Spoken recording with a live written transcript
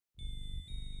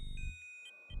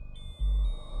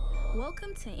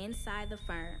Welcome to Inside the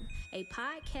Firm, a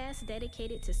podcast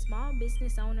dedicated to small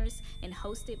business owners and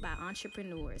hosted by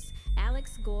entrepreneurs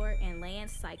Alex Gore and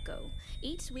Lance Psycho.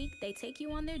 Each week, they take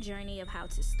you on their journey of how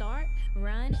to start,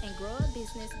 run, and grow a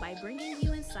business by bringing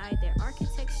you inside their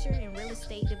architecture and real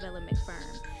estate development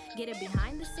firm. Get a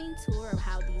behind-the-scenes tour of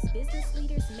how these business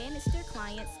leaders manage their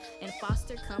clients and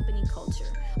foster company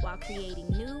culture while creating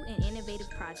new and innovative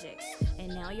projects. And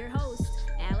now your hosts,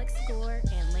 Alex Gore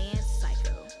and Lance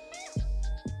Psycho.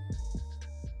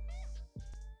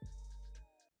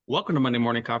 Welcome to Monday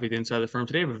Morning Coffee with Inside the Firm.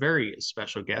 Today I have a very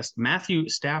special guest. Matthew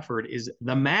Stafford is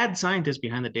the mad scientist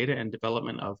behind the data and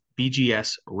development of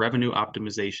BGS Revenue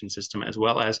Optimization System, as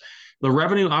well as the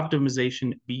Revenue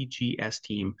Optimization BGS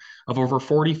team of over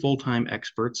 40 full-time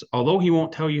experts. Although he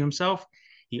won't tell you himself,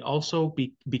 he also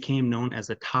became known as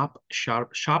the top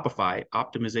Shopify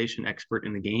optimization expert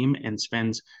in the game and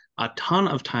spends a ton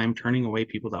of time turning away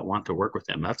people that want to work with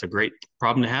him. That's a great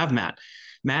problem to have, Matt.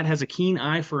 Matt has a keen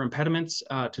eye for impediments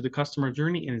to the customer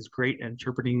journey and is great at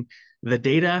interpreting the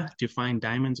data to find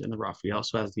diamonds in the rough. He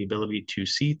also has the ability to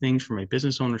see things from a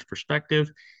business owner's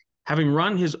perspective. Having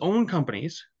run his own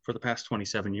companies for the past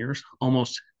 27 years,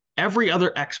 almost every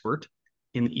other expert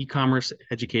in the e-commerce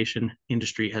education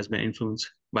industry has been influenced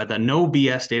by the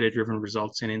No-B.S data-driven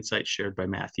results and insights shared by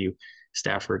Matthew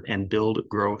Stafford and Build,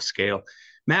 Grow, Scale.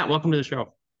 Matt, welcome to the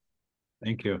show.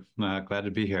 Thank you. Glad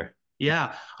to be here.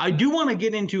 Yeah, I do want to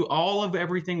get into all of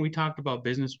everything we talked about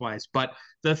business-wise, but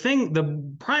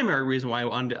the primary reason why I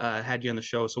wanted had you on the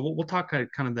show, so we'll talk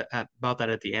kind of about that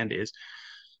at the end, is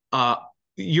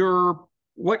your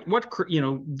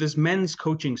this men's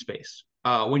coaching space.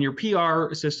 When your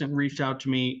PR assistant reached out to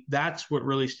me, that's what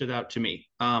really stood out to me.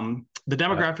 The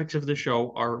demographics of the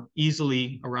show are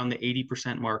easily around the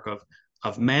 80% mark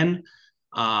of men.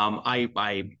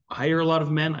 I hire a lot of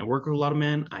men. I work with a lot of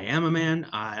men. I am a man.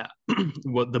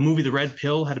 The movie The Red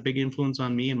Pill had a big influence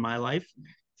on me in my life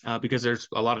because there's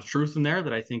a lot of truth in there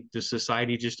that I think the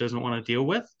society just doesn't want to deal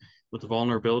with the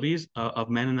vulnerabilities of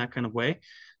men in that kind of way.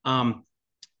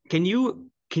 Can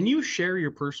you share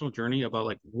your personal journey about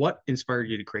like what inspired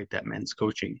you to create that men's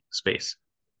coaching space?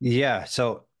 Yeah.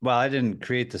 So, well, I didn't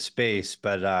create the space,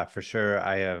 but for sure,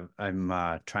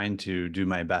 I'm trying to do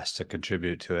my best to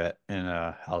contribute to it in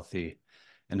a healthy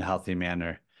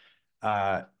manner.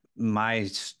 My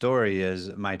story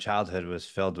is my childhood was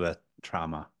filled with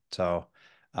trauma. So,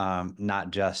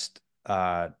 not just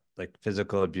like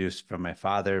physical abuse from my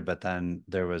father, but then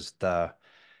there was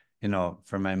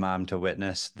for my mom to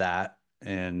witness that,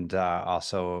 and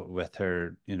also with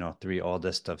her, three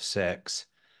oldest of six.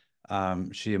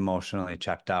 She emotionally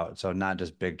checked out. So not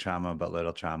just big trauma, but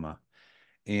little trauma.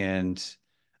 And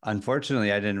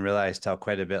unfortunately, I didn't realize till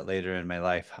quite a bit later in my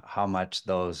life how much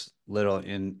those little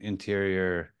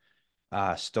interior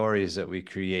stories that we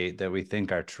create that we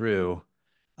think are true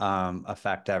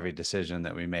affect every decision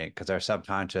that we make. Because our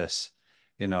subconscious,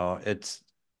 it's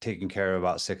taking care of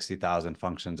about 60,000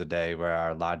 functions a day, where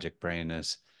our logic brain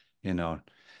is,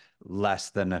 less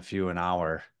than a few an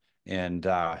hour. And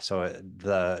so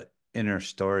the inner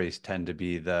stories tend to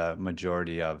be the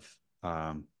majority of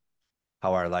how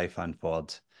our life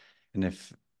unfolds. And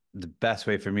if the best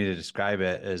way for me to describe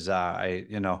it is,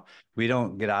 we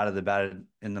don't get out of the bed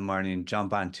in the morning,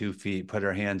 jump on 2 feet, put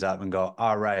our hands up and go,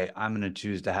 all right, I'm going to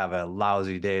choose to have a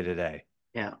lousy day today.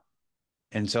 Yeah.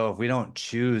 And so if we don't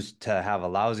choose to have a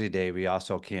lousy day, we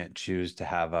also can't choose to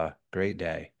have a great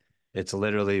day. It's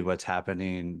literally what's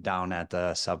happening down at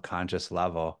the subconscious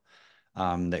level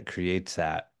that creates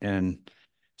that. And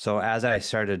so as I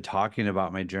started talking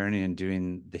about my journey and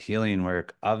doing the healing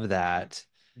work of that,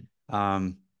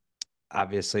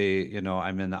 obviously,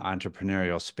 I'm in the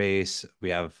entrepreneurial space. We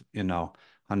have,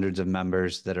 hundreds of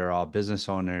members that are all business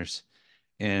owners.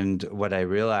 And what I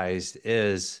realized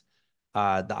is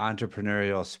the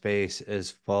entrepreneurial space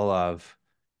is full of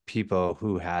people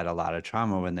who had a lot of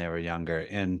trauma when they were younger.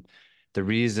 And the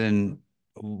reason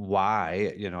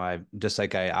why, I just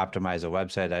like I optimize a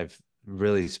website, I've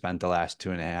really spent the last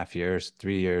 2.5 years,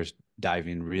 3 years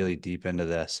diving really deep into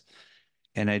this.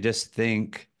 And I just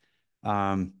think,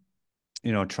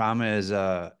 trauma is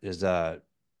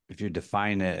if you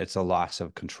define it, it's a loss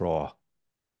of control.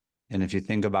 And if you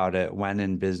think about it, when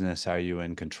in business are you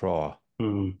in control?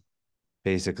 Mm-hmm.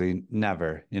 Basically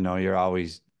never. You're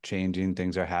always changing,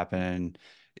 things are happening.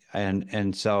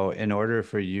 And so in order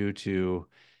for you to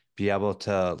be able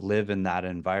to live in that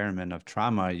environment of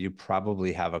trauma, you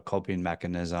probably have a coping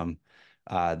mechanism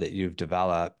that you've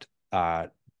developed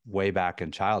way back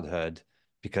in childhood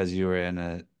because you were in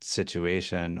a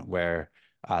situation where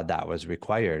that was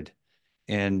required.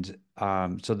 And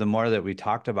so the more that we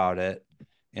talked about it,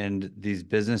 And these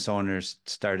business owners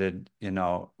started,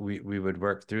 we would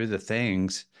work through the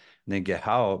things and then get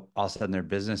help. All of a sudden their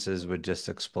businesses would just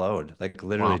explode, like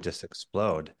literally Wow. just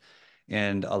explode.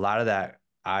 And a lot of that,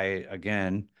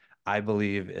 I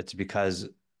believe it's because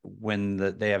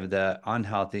they have the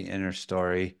unhealthy inner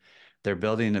story, they're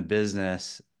building a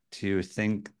business to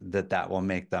think that that will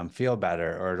make them feel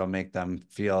better, or it'll make them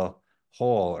feel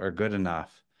whole or good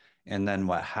enough. And then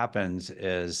what happens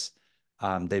is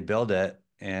they build it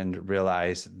and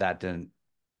realize that didn't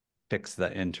fix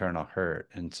the internal hurt.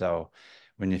 And so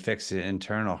when you fix the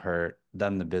internal hurt,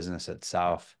 then the business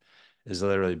itself is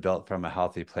literally built from a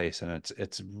healthy place. And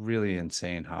it's really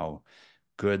insane how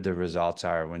good the results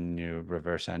are when you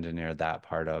reverse engineer that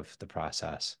part of the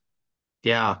process.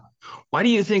 Yeah. Why do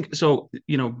you think so,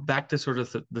 back to sort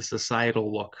of the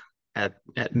societal look at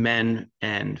men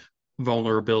and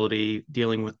vulnerability,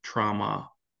 dealing with trauma.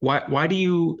 Why do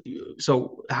you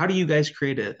so how do you guys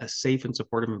create a safe and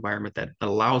supportive environment that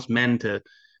allows men to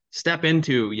step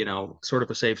into, sort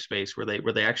of a safe space where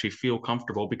they actually feel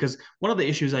comfortable? Because one of the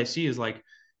issues I see is like,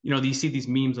 you see these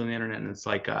memes on the internet, and it's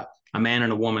like a man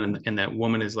and a woman, and that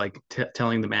woman is like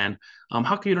telling the man,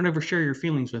 how come you don't ever share your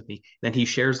feelings with me? Then he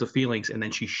shares the feelings, and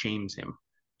then she shames him,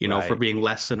 for Right. being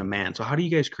less than a man. So how do you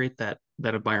guys create that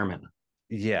environment?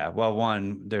 Yeah. Well,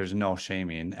 one, there's no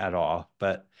shaming at all.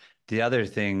 But the other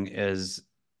thing is,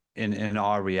 in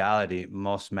all reality,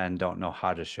 most men don't know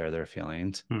how to share their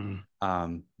feelings,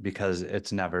 Mm-hmm. because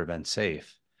it's never been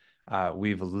safe.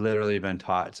 We've literally been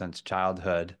taught since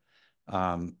childhood,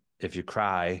 if you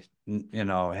cry,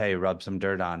 hey, rub some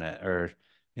dirt on it, or,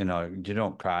 you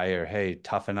don't cry, or hey,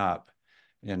 toughen up.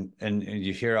 And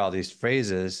you hear all these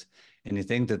phrases and you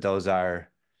think that those are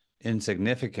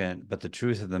insignificant, but the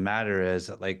truth of the matter is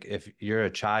that, like, if you're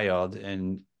a child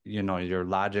and your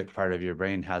logic part of your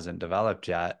brain hasn't developed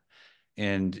yet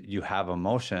and you have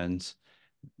emotions,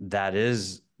 that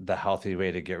is the healthy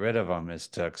way to get rid of them, is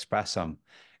to express them.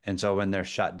 And so when they're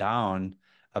shut down,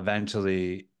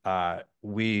 eventually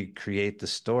we create the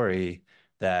story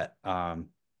that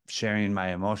sharing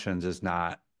my emotions is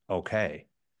not okay.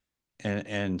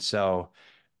 And so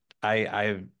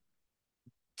I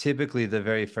typically the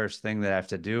very first thing that I have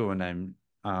to do when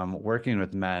I'm working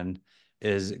with men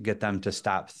is get them to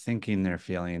stop thinking their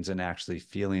feelings and actually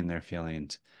feeling their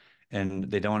feelings. And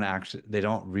they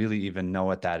don't really even know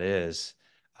what that is,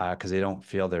 because they don't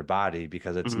feel their body,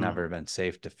 because it's Mm-hmm. never been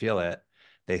safe to feel it.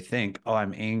 They think, oh,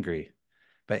 I'm angry.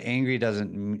 But angry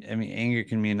doesn't, I mean, anger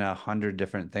can mean 100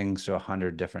 different things to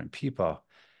 100 different people.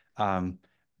 Um,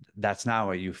 that's not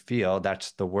what you feel.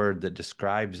 That's the word that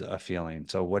describes a feeling.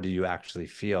 So what do you actually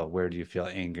feel? Where do you feel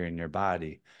anger in your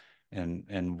body?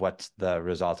 And what's the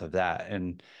result of that?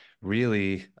 And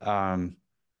really, from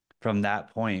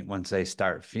that point, once they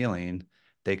start feeling,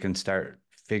 they can start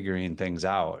figuring things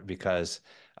out. Because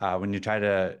when you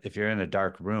if you're in a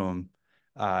dark room,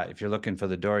 if you're looking for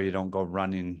the door, you don't go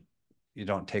running, you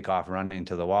don't take off running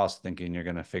to the walls thinking you're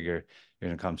going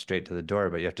to come straight to the door,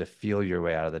 but you have to feel your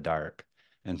way out of the dark.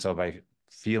 And so by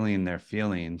feeling their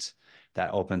feelings,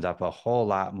 that opens up a whole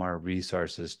lot more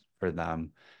resources for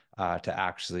them to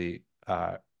actually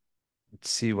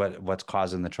see what's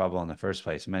causing the trouble in the first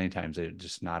place. Many times they're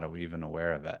just not even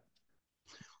aware of it.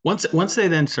 Once they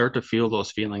then start to feel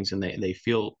those feelings, and they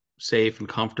feel safe and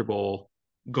comfortable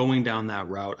going down that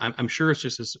route, I'm sure it's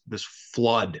just this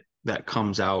flood that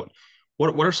comes out.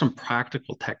 What are some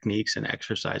practical techniques and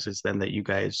exercises then that you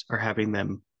guys are having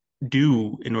them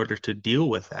do in order to deal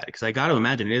with that? Because I got to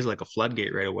imagine it is like a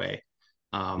floodgate right away.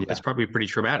 It's Yeah. probably pretty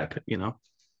traumatic.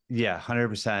 Yeah,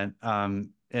 100%.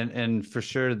 And for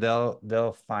sure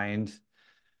they'll find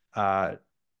uh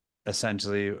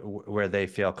essentially where they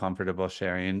feel comfortable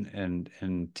sharing,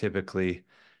 and typically,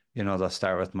 they'll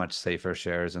start with much safer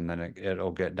shares, and then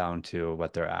it'll get down to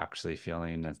what they're actually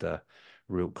feeling at the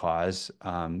root cause.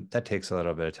 That takes a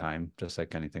little bit of time, just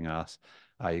like anything else.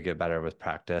 You get better with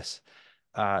practice.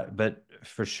 But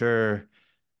for sure,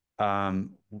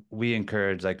 we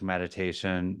encourage like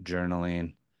meditation,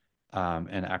 journaling,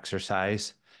 and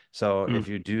exercise. So Mm. if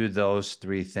you do those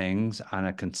three things on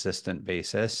a consistent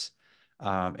basis,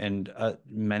 and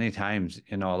many times,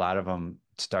 a lot of them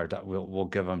we'll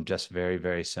give them just very,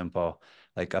 very simple,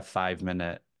 like a 5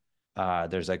 minute.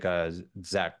 There's like a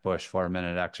Zach Bush 4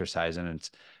 minute exercise, and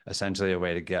it's essentially a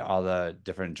way to get all the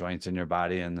different joints in your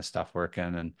body and the stuff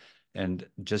working, and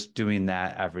just doing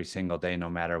that every single day, no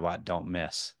matter what, don't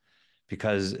miss.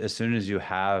 Because as soon as you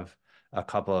have a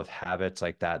couple of habits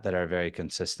like that are very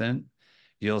consistent,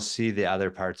 you'll see the other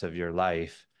parts of your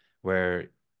life where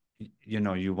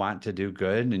you want to do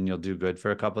good and you'll do good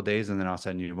for a couple of days and then all of a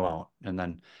sudden you won't.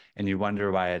 And you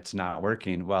wonder why it's not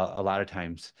working. Well, a lot of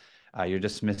times you're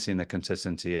just missing the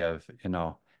consistency of,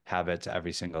 habits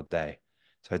every single day.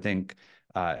 So I think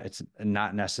it's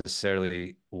not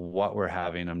necessarily what we're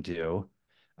having them do.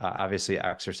 Obviously,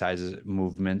 exercise is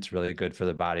movement really good for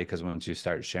the body because once you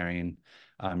start sharing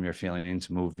your feelings,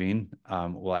 moving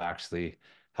will actually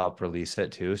help release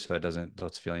it too, so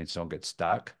those feelings don't get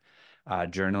stuck.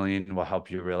 Journaling will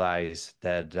help you realize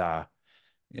that a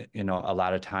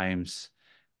lot of times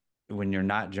when you're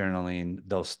not journaling,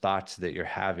 those thoughts that you're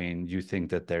having, you think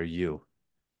that they're you.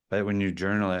 But when you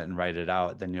journal it and write it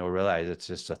out, then you'll realize it's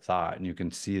just a thought and you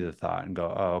can see the thought and go,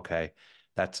 oh, okay,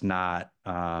 that's not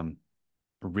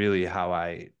really how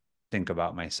I think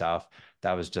about myself.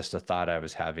 That was just a thought I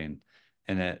was having.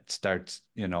 And it starts,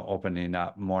 opening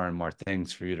up more and more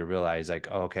things for you to realize like,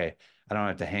 oh, okay, I don't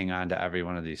have to hang on to every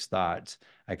one of these thoughts.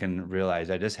 I can realize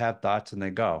I just have thoughts and they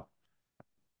go.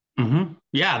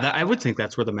 Yeah, I would think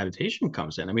that's where the meditation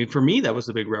comes in. I mean, for me, that was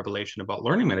the big revelation about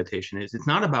learning meditation is it's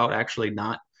not about actually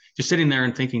not just sitting there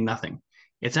and thinking nothing.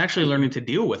 It's actually learning to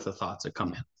deal with the thoughts that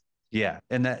come in. Yeah.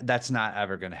 And that's not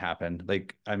ever going to happen.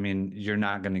 Like, I mean, you're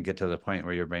not going to get to the point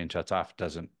where your brain shuts off.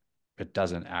 It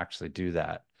doesn't actually do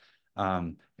that.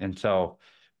 And so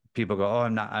people go, oh,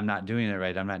 I'm not doing it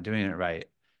right. I'm not doing it right.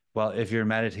 Well, if you're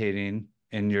meditating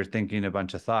and you're thinking a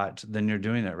bunch of thoughts, then you're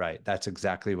doing it right. That's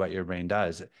exactly what your brain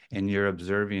does. And you're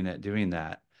observing it doing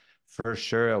that. For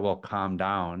sure, it will calm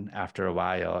down after a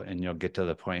while and you'll get to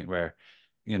the point where,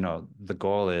 the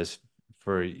goal is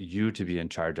for you to be in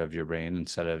charge of your brain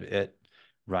instead of it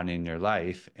running your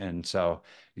life. And so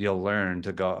you'll learn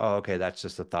to go, oh, okay, that's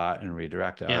just a thought and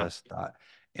redirect it. Oh, Yeah. that's a thought.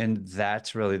 And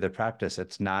that's really the practice.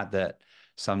 It's not that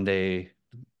someday,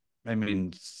 I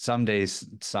mean, some days,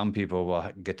 some people will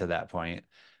get to that point,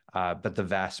 but the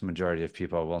vast majority of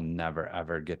people will never,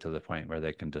 ever get to the point where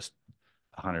they can just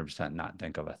 100% not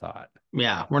think of a thought.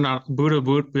 Yeah. We're not Buddha.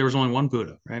 There was only one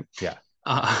Buddha, right? Yeah.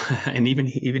 And even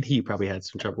he probably had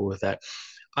some trouble with that.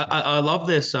 I love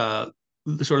this sort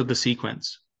of the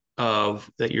sequence of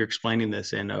that you're explaining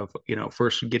this in of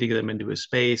first getting them into a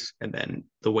space and then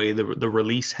the way the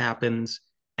release happens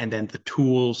and then the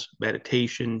tools,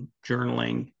 meditation,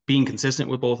 journaling, being consistent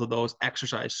with both of those,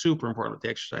 exercise, super important with the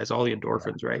exercise, all the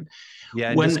endorphins, right?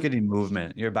 Yeah, and just When getting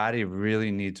movement. Your body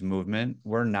really needs movement.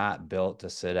 We're not built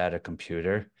to sit at a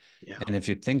computer. yeah, And if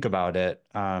you think about it,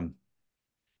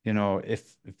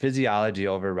 if physiology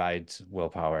overrides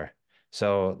willpower.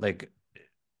 So like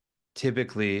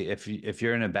typically if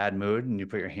you're in a bad mood and you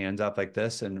put your hands up like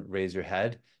this and raise your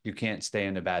head, you can't stay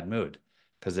in a bad mood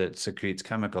because it secretes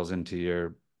chemicals into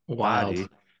your wild, body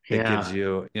that gives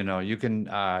yeah, you,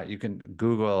 you can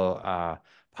Google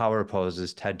power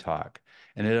poses TED Talk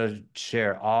and it'll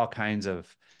share all kinds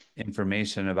of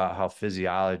information about how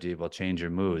physiology will change your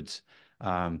moods.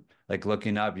 Like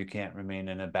looking up, you can't remain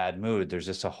in a bad mood. There's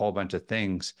just a whole bunch of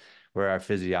things where our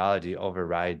physiology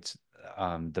overrides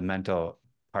the mental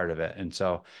part of it. And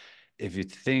so if you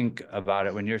think about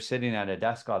it, when you're sitting at a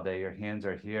desk all day, your hands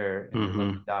are here and you're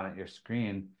looking mm-hmm. down at your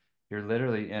screen, you're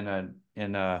literally in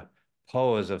a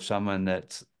pose of someone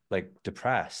that's like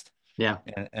depressed. Yeah,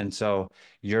 And so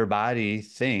your body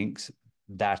thinks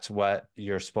that's what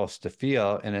you're supposed to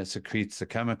feel and it secretes the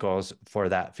chemicals for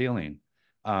that feeling.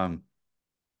 Um,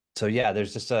 so yeah,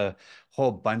 there's just a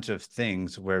whole bunch of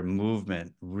things where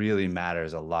movement really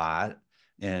matters a lot,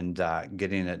 and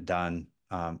getting it done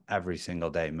every single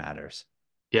day matters.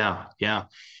 yeah.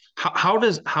 How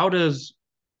does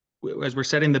as we're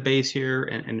setting the base here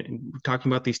and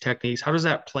talking about these techniques, how does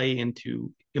that play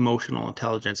into emotional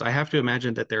intelligence? I have to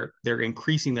imagine that they're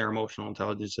increasing their emotional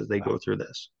intelligence as they go through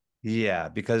this. Yeah,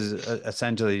 because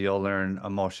essentially you'll learn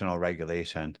emotional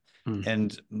regulation. Mm,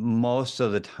 And most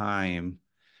of the time,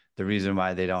 the reason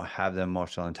why they don't have the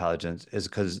emotional intelligence is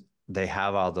because they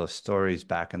have all those stories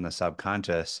back in the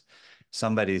subconscious.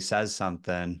 Somebody says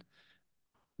something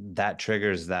that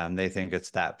triggers them. They think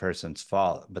it's that person's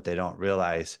fault, but they don't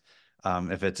realize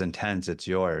if it's intense, it's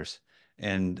yours.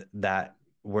 And that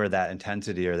where that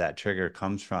intensity or that trigger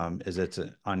comes from is it's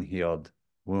an unhealed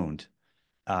wound.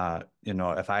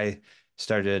 If I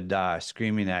started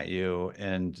screaming at you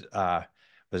and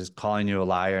was calling you a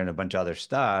liar and a bunch of other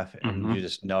stuff, and you hmm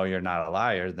just know you're not a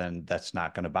liar, then that's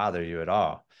not going to bother you at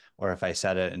all. Or if I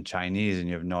said it in Chinese and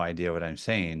you have no idea what I'm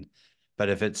saying. But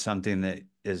if it's something that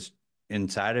is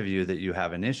inside of you that you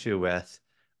have an issue with,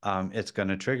 it's going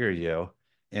to trigger you.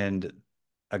 And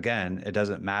again, it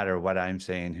doesn't matter what I'm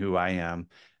saying, who I am.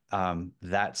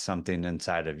 That's something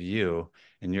inside of you,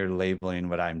 and you're labeling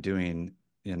what I'm doing,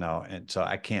 and so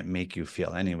I can't make you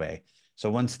feel anyway. So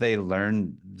once they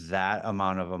learn that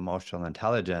amount of emotional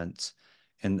intelligence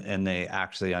and they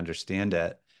actually understand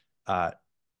it, uh,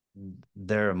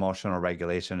 their emotional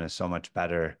regulation is so much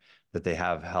better that they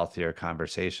have healthier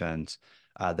conversations.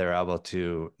 They're able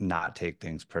to not take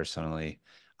things personally,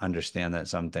 understand that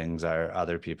some things are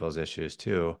other people's issues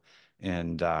too.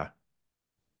 And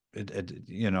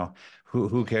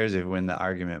who cares if you win the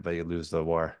argument, but you lose the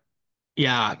war?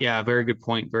 Yeah, yeah, very good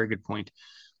point. Very good point.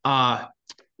 Uh,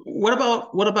 what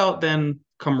about then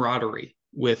camaraderie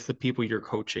with the people you're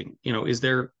coaching? Is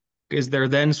there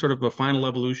then sort of a final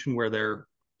evolution where they're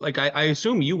like I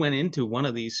assume you went into one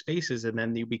of these spaces and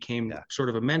then you became Yeah. sort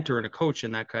of a mentor and a coach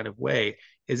in that kind of way.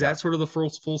 Is Yeah. that sort of the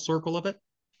full circle of it?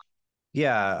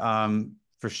 Yeah,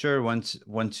 for sure.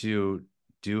 Once you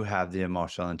do have the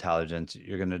emotional intelligence,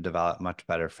 you're going to develop much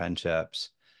better friendships.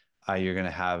 You're going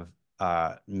to have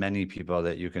many people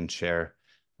that you can share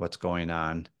what's going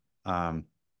on, um,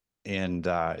 and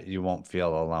you won't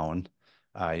feel alone.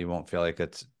 You won't feel like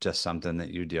it's just something that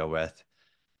you deal with,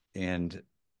 and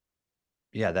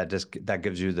yeah, that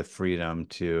gives you the freedom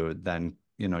to then,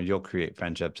 you'll create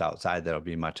friendships outside that'll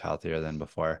be much healthier than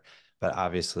before. But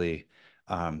obviously,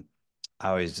 um, I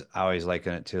always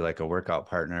liken it to like a workout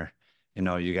partner.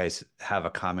 You guys have a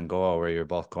common goal where you're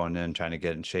both going in trying to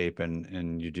get in shape,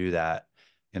 and you do that,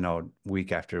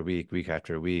 week after week, week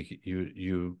after week.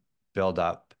 You build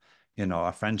up,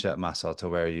 a friendship muscle to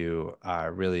where you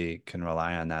really can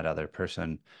rely on that other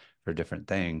person for different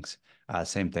things.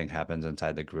 Same thing happens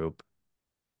inside the group.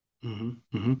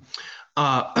 Mm-hmm.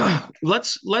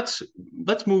 Let's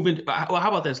move into. Well, how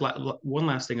about this? One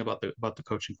last thing about the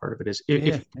coaching part of it is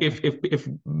Yeah, yeah.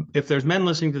 if there's men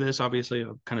listening to this, obviously,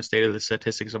 I've kind of stated the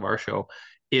statistics of our show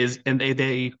is, and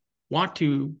they want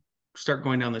to start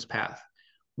going down this path.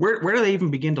 Where do they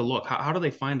even begin to look? How do they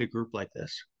find a group like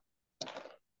this?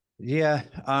 Yeah,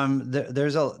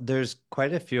 there's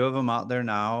quite a few of them out there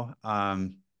now.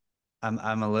 I'm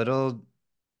a little,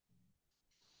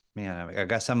 man, I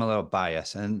guess I'm a little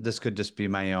biased, and this could just be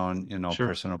my own, Sure.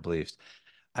 personal beliefs.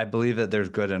 I believe that there's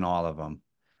good in all of them.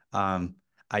 Um,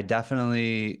 I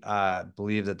definitely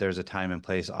believe that there's a time and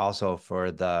place also for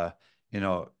you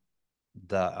know,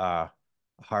 the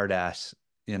hard ass,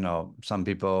 some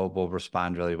people will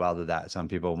respond really well to that. Some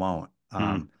people won't.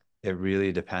 Mm, It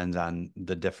really depends on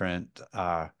the different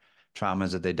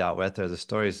traumas that they dealt with or the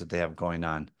stories that they have going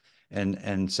on.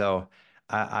 And so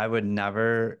I would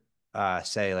never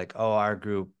say like, oh, our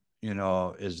group,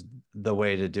 is the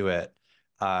way to do it.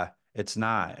 It's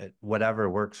not. Whatever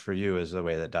works for you is the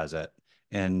way that does it.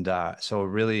 And so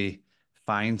really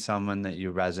find someone that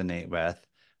you resonate with,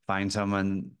 find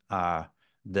someone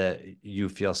that you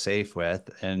feel safe with.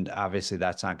 And obviously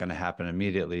that's not going to happen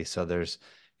immediately. So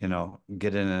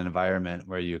get in an environment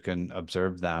where you can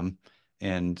observe them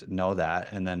and know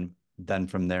that, and then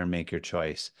from there make your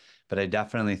choice. But I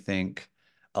definitely think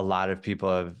a lot of people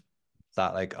have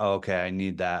thought like, oh, okay, I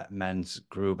need that men's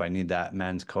group, I need that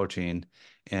men's coaching.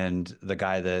 And the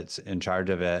guy that's in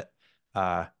charge of it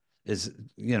uh is,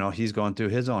 he's going through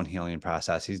his own healing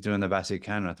process. He's doing the best he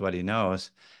can with what he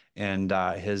knows. And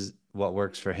his what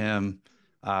works for him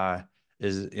uh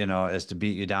is to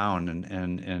beat you down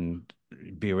and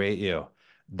berate you.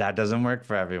 That doesn't work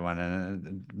for everyone,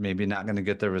 and maybe not going to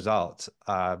get the results.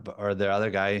 Or the other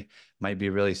guy might be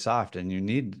really soft, and you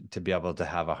need to be able to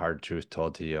have a hard truth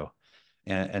told to you.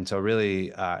 And so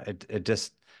really,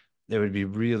 it would be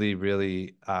really,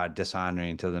 really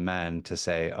dishonoring to the men to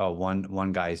say, oh,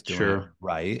 one guy's doing it sure.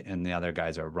 right and the other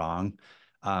guys are wrong.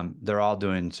 They're all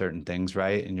doing certain things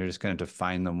right, and you're just going to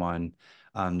find the one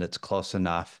that's close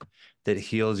enough that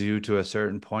heals you to a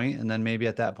certain point, and then maybe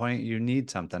at that point you need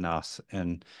something else,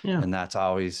 and Yeah. that's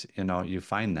always, you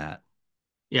find that.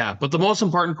 Yeah. But the most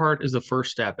important part is the first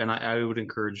step, and I would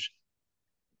encourage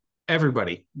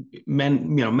everybody,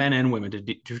 men and women,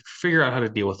 to figure out how to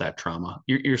deal with that trauma.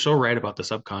 You're so right about the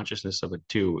subconsciousness of it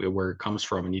too, where it comes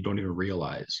from, and you don't even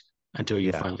realize until you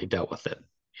Yeah. finally dealt with it.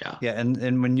 Yeah. Yeah,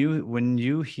 and when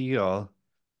you heal,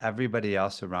 everybody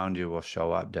else around you will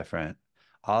show up different.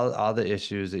 All the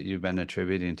issues that you've been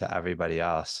attributing to everybody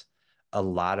else, a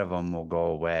lot of them will go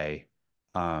away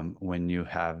when you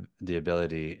have the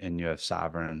ability and you have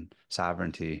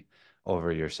sovereignty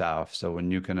over yourself. So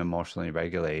when you can emotionally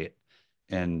regulate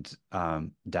and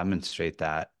demonstrate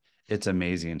that, it's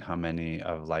amazing how many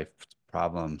of life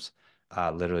problems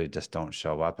literally just don't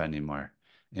show up anymore,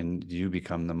 and you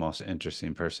become the most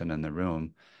interesting person in the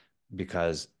room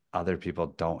because other people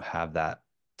don't have that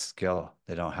skill.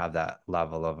 They don't have that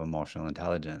level of emotional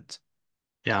intelligence.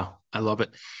 Yeah. I love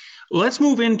it. Let's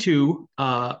move into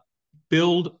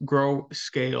build, grow,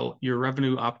 scale your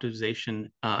revenue optimization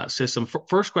system.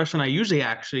 First question I usually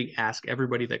actually ask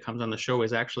everybody that comes on the show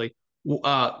is actually,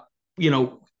 uh, you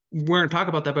know, we're going to talk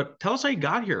about that, but tell us how you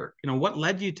got here. What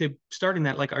led you to starting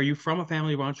that? Like, are you from a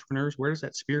family of entrepreneurs? Where does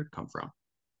that spirit come from?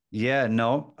 Yeah,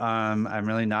 no, I'm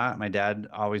really not. My dad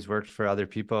always worked for other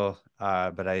people,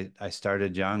 but I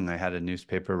started young. I had a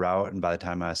newspaper route, and by the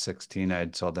time I was 16,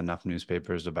 I'd sold enough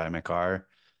newspapers to buy my car.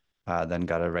 Then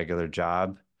got a regular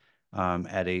job.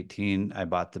 At 18, I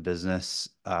bought the business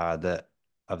that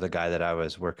of the guy that I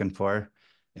was working for,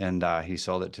 and he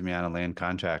sold it to me on a land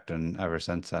contract. And ever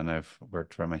since then, I've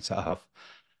worked for myself.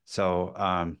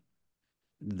 So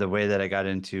the way that I got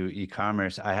into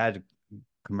e-commerce, I had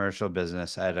commercial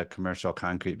business. I had a commercial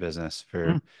concrete business Mm,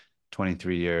 for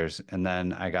 23 years. And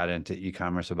then I got into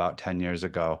e-commerce about 10 years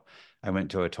ago. I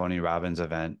went to a Tony Robbins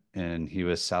event and he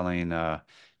was selling a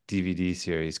DVD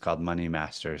series called Money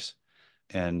Masters.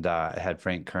 And it had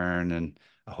Frank Kern and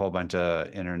a whole bunch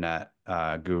of internet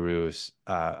gurus,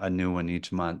 a new one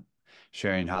each month,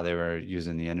 sharing how they were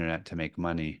using the internet to make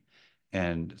money.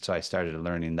 And so I started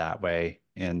learning that way.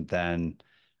 And then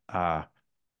uh,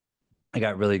 I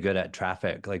got really good at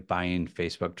traffic, like buying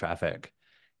Facebook traffic.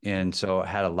 And so I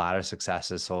had a lot of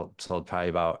successes, sold probably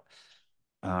about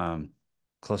um,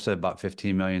 close to about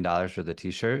 $15 million for the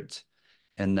t-shirts.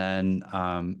 And then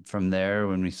from there,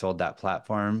 when we sold that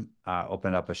platform,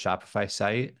 opened up a Shopify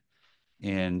site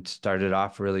and started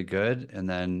off really good. And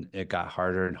then it got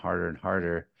harder and harder and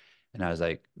harder. And I was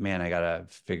like, man, I gotta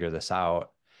figure this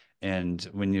out. And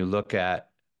when you look at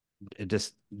it,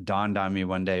 just dawned on me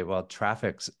one day, well,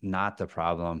 traffic's not the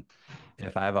problem.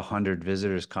 If I have 100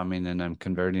 visitors coming and I'm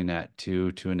converting at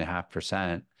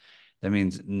 2.5%, that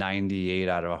means 98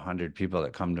 out of 100 people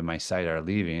that come to my site are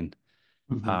leaving.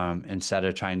 mhm. Instead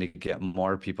of trying to get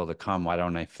more people to come, why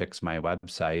don't I fix my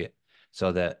website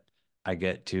so that I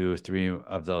get to three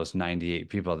of those 98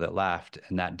 people that left,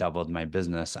 and that doubled my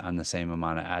business on the same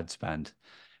amount of ad spend.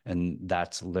 And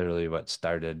that's literally what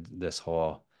started this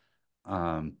whole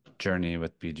journey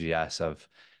with BGS of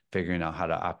figuring out how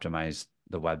to optimize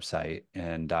the website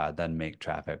and then make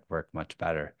traffic work much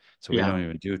better. So we Yeah. don't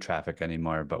even do traffic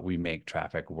anymore, but we make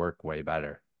traffic work way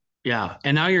better. Yeah.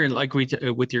 And now you're in, like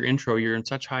with your intro, you're in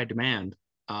such high demand.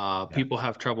 Yeah. People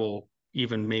have trouble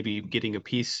even maybe getting a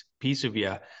piece of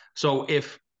you. So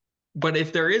but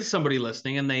if there is somebody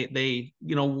listening and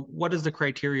what is the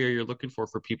criteria you're looking for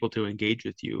people to engage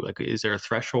with you? Like, is there a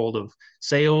threshold of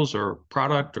sales or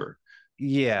product or?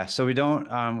 Yeah, so we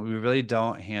really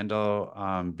don't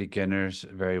handle beginners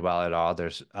very well at all.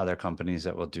 There's other companies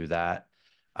that will do that.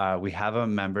 We have a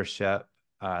membership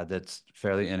that's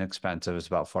fairly inexpensive. It's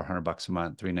about $400 a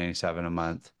month, $397 a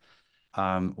month,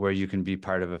 where you can be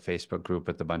part of a Facebook group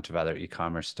with a bunch of other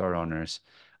e-commerce store owners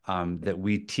that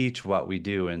we teach what we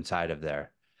do inside of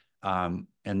there.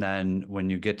 And then when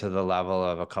you get to the level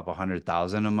of a couple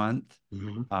 100,000 a month,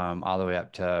 Mhm. all the way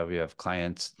up to we have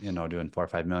clients, doing 4 or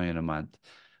 5 million a month.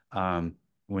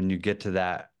 When you get to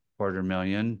that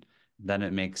 250,000, then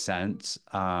it makes sense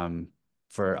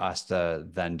for us to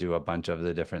then do a bunch of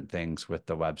the different things with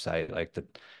the website, like the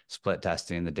split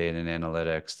testing, the data and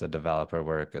analytics, the developer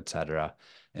work, et cetera.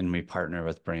 And we partner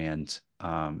with brands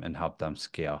and help them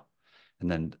scale.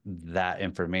 And then that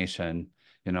information,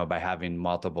 by having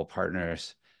multiple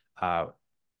partners, uh,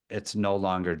 it's no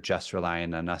longer just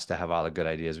relying on us to have all the good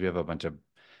ideas. We have a bunch of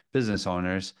business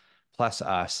owners plus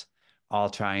us all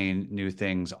trying new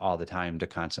things all the time to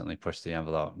constantly push the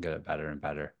envelope and get it better and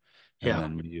better. And Yeah.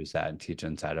 then we use that and teach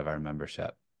inside of our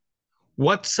membership.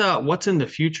 What's in the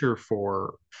future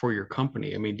for your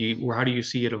company? I mean, how do you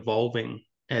see it evolving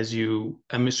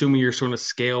I'm assuming you're sort of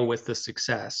scale with the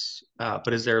success,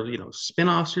 but is there,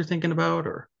 spin-offs you're thinking about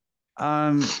or?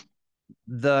 Um,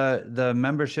 the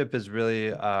membership is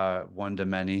really one to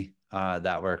many.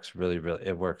 That works really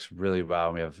it works really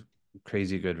well. We have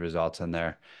crazy good results in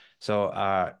there.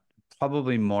 So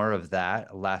probably more of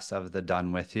that, less of the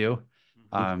done with you,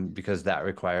 Mhm. because that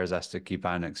requires us to keep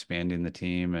on expanding the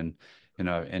team and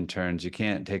interns. You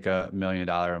can't take $1 million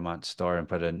a month store and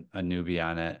put a newbie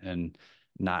on it and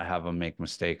not have them make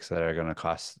mistakes that are going to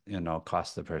cost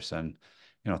the person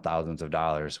thousands of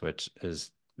dollars, which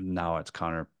is now it's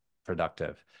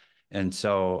counterproductive. And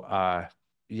so,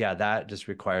 yeah, that just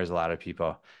requires a lot of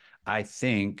people. I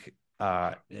think,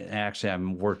 actually,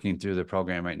 I'm working through the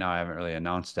program right now. I haven't really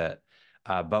announced it,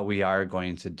 but we are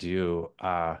going to do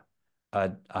a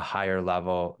higher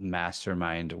level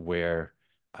mastermind where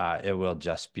it will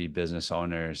just be business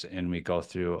owners. And we go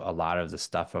through a lot of the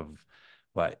stuff of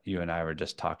what you and I were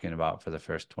just talking about for the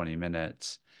first 20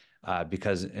 minutes.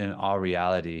 Because in all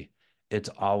reality, it's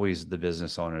always the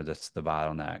business owner that's the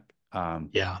bottleneck.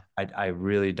 Yeah. I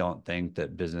really don't think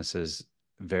that businesses,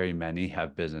 very many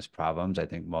have business problems. I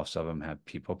think most of them have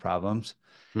people problems.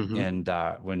 Mm-hmm. And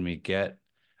when we get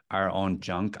our own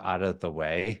junk out of the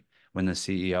way, when the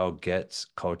CEO gets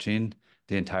coaching,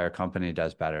 the entire company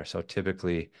does better. So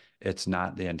typically, it's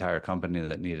not the entire company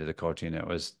that needed the coaching. It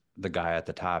was the guy at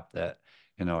the top that,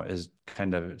 is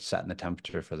kind of setting the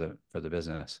temperature for the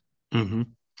business. Mm-hmm.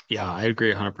 Yeah, I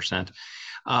agree 100%.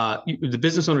 The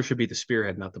business owner should be the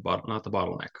spearhead, not the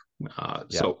bottleneck. Yeah.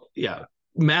 So yeah,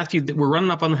 Matthew, we're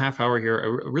running up on the half hour here.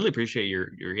 I really appreciate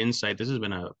your insight. This has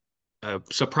been a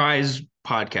surprise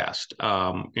podcast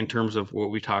in terms of what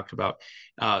we talked about.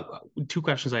 Uh, Two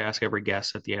questions I ask every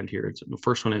guest at the end here. The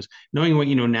first one is, knowing what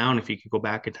you know now, and if you could go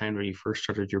back in time when you first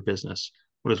started your business,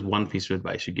 what is one piece of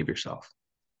advice you give yourself?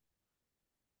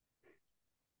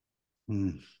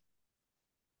 Hmm.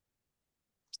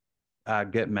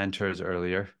 Get mentors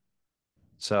earlier.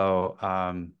 So,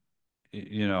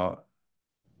 you know,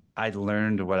 I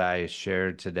learned what I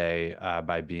shared today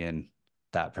by being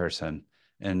that person.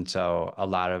 And so a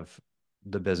lot of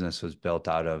the business was built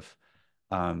out of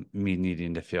me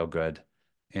needing to feel good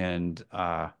and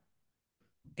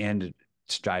and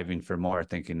striving for more,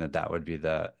 thinking that that would be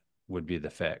the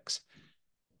fix.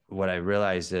 What I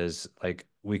realized is like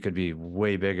we could be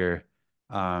way bigger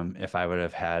if I would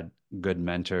have had good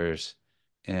mentors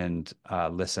and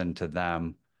listened to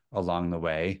them along the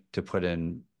way to put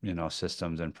in,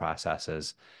 systems and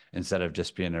processes instead of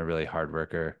just being a really hard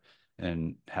worker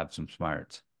and have some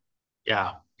smarts.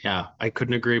 Yeah, yeah, I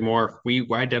couldn't agree more. We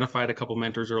identified a couple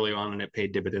mentors early on, and it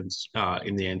paid dividends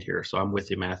in the end here. So I'm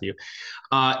with you, Matthew.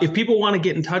 If people want to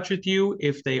get in touch with you,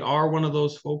 if they are one of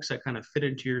those folks that kind of fit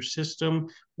into your system,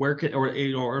 where can, or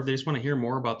if they just want to hear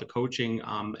more about the coaching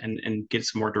and get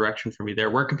some more direction from you there,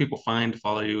 where can people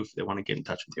follow you if they want to get in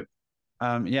touch with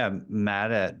you? Yeah,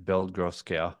 Matt at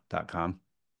buildgrowscale.com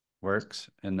works.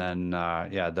 And then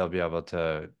yeah, they'll be able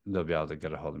to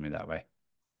get a hold of me that way.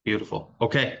 Beautiful.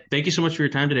 Okay, thank you so much for your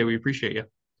time today. We appreciate you.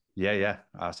 Yeah, yeah.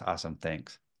 Awesome.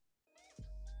 Thanks.